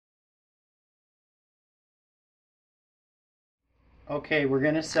Okay, we're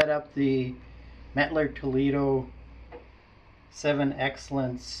going to set up the Mettler Toledo 7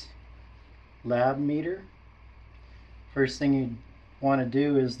 Excellence lab meter. First thing you want to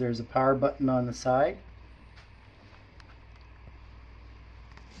do is there's a power button on the side.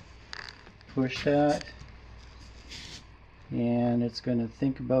 Push that and it's going to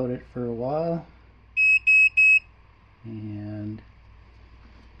think about it for a while, and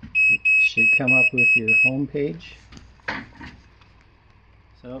it should come up with your home page.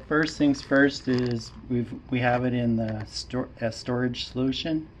 So first things first is we have it in the storage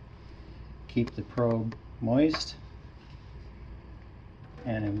solution. Keep the probe moist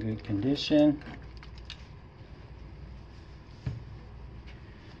and in good condition.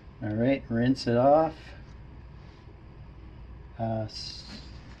 Alright, rinse it off.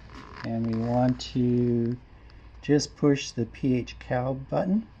 And we want to just push the pH cal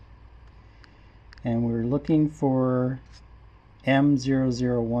button. And we're looking for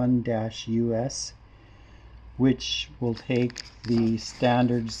M001-US, which will take the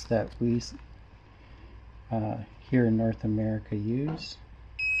standards that we here in North America use.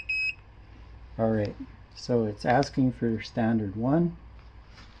 Alright, so it's asking for standard 1.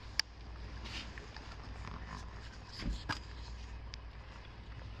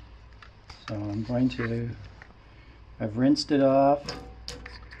 So I've rinsed it off.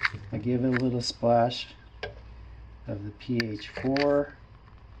 I give it a little splash of the pH 4.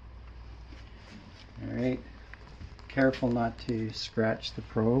 Alright, careful not to scratch the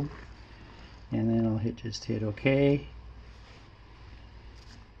probe, and then I'll just hit OK,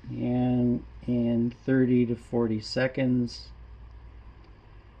 and in 30 to 40 seconds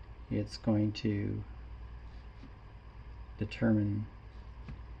it's going to determine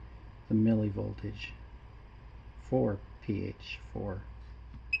the millivoltage for pH 4.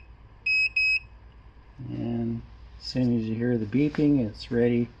 And as soon as you hear the beeping, it's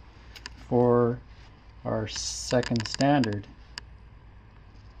ready for our second standard.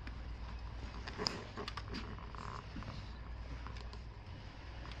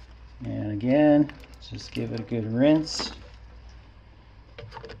 And again, just give it a good rinse.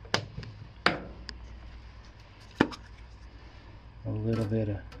 A little bit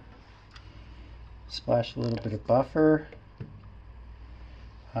of splash, a little bit of buffer.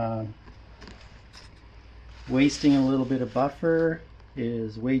 Wasting a little bit of buffer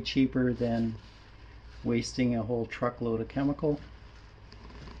is way cheaper than wasting a whole truckload of chemical.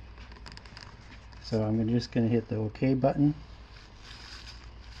 So I'm just going to hit the OK button.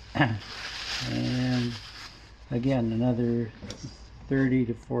 And again, another 30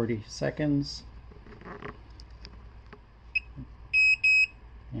 to 40 seconds.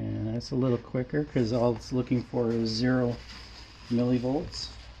 And that's a little quicker because all it's looking for is 0 millivolts.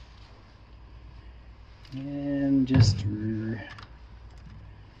 And just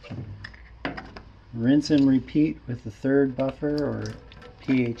rinse and repeat with the third buffer, or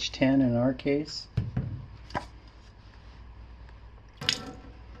pH 10 in our case.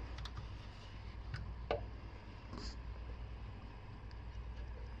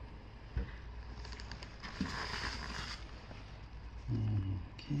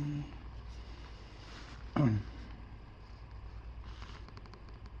 Okay.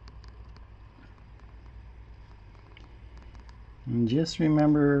 And just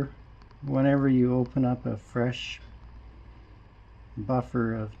remember, whenever you open up a fresh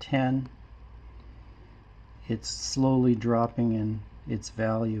buffer of 10, it's slowly dropping in its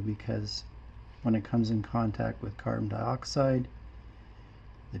value, because when it comes in contact with carbon dioxide,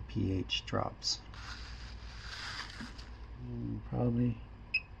 the pH drops. And probably,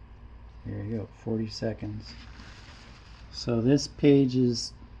 there you go, 40 seconds. So this page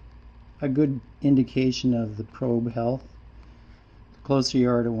is a good indication of the probe health. The closer you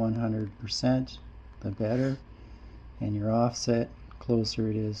are to 100%, the better, and your offset, closer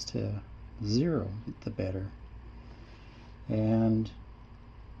it is to 0, the better. And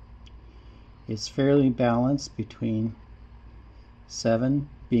it's fairly balanced between 7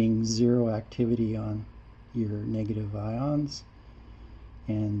 being 0 activity on your negative ions,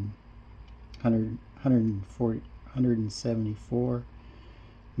 and 174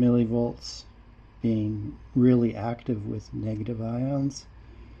 millivolts being really active with negative ions,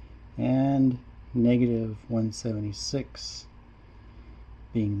 and negative 176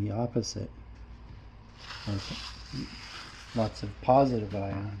 being the opposite, lots of positive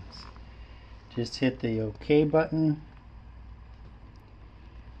ions. Just hit the OK button,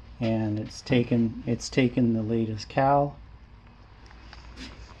 and it's taken the latest cal,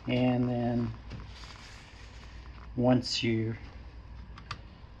 and then once you're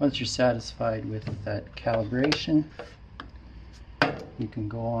satisfied with that calibration, you can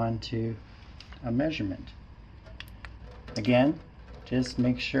go on to a measurement. Again, just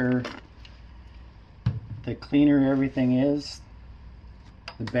make sure the cleaner everything is,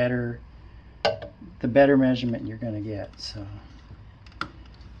 the better measurement you're going to get. So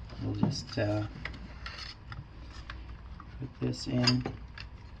we'll just put this in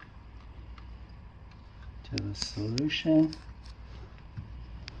to the solution.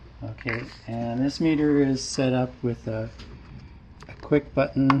 Okay, and this meter is set up with a quick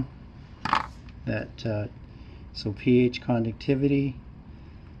button that so pH conductivity,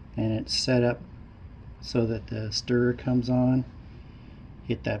 and it's set up so that the stirrer comes on.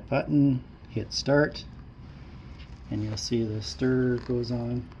 Hit that button, hit start, and you'll see the stirrer goes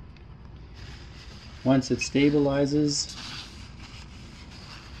on. Once it stabilizes,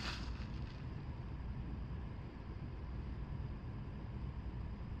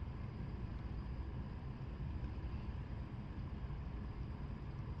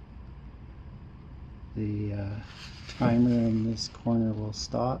 the timer in this corner will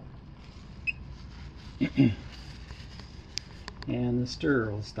stop and the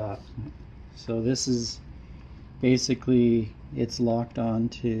stirrer will stop. So this is basically, it's locked on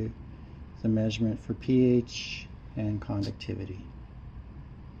to the measurement for pH and conductivity.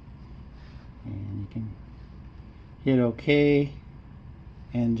 And you can hit OK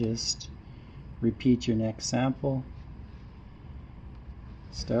and just repeat your next sample.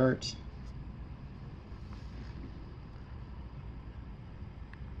 Start.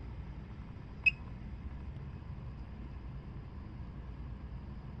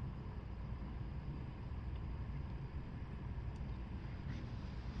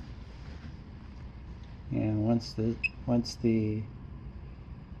 And once the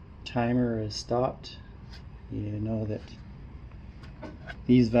timer is stopped, you know that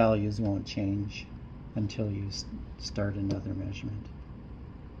these values won't change until you start another measurement.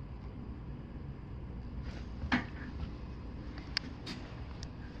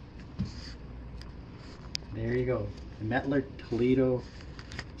 There you go, the Mettler Toledo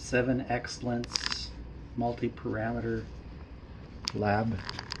 7 Excellence multi-parameter lab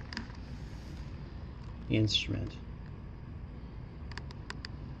instrument.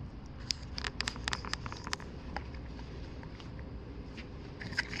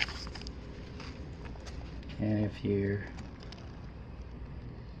 And if you're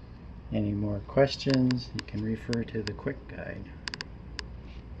any more questions, you can refer to the quick guide.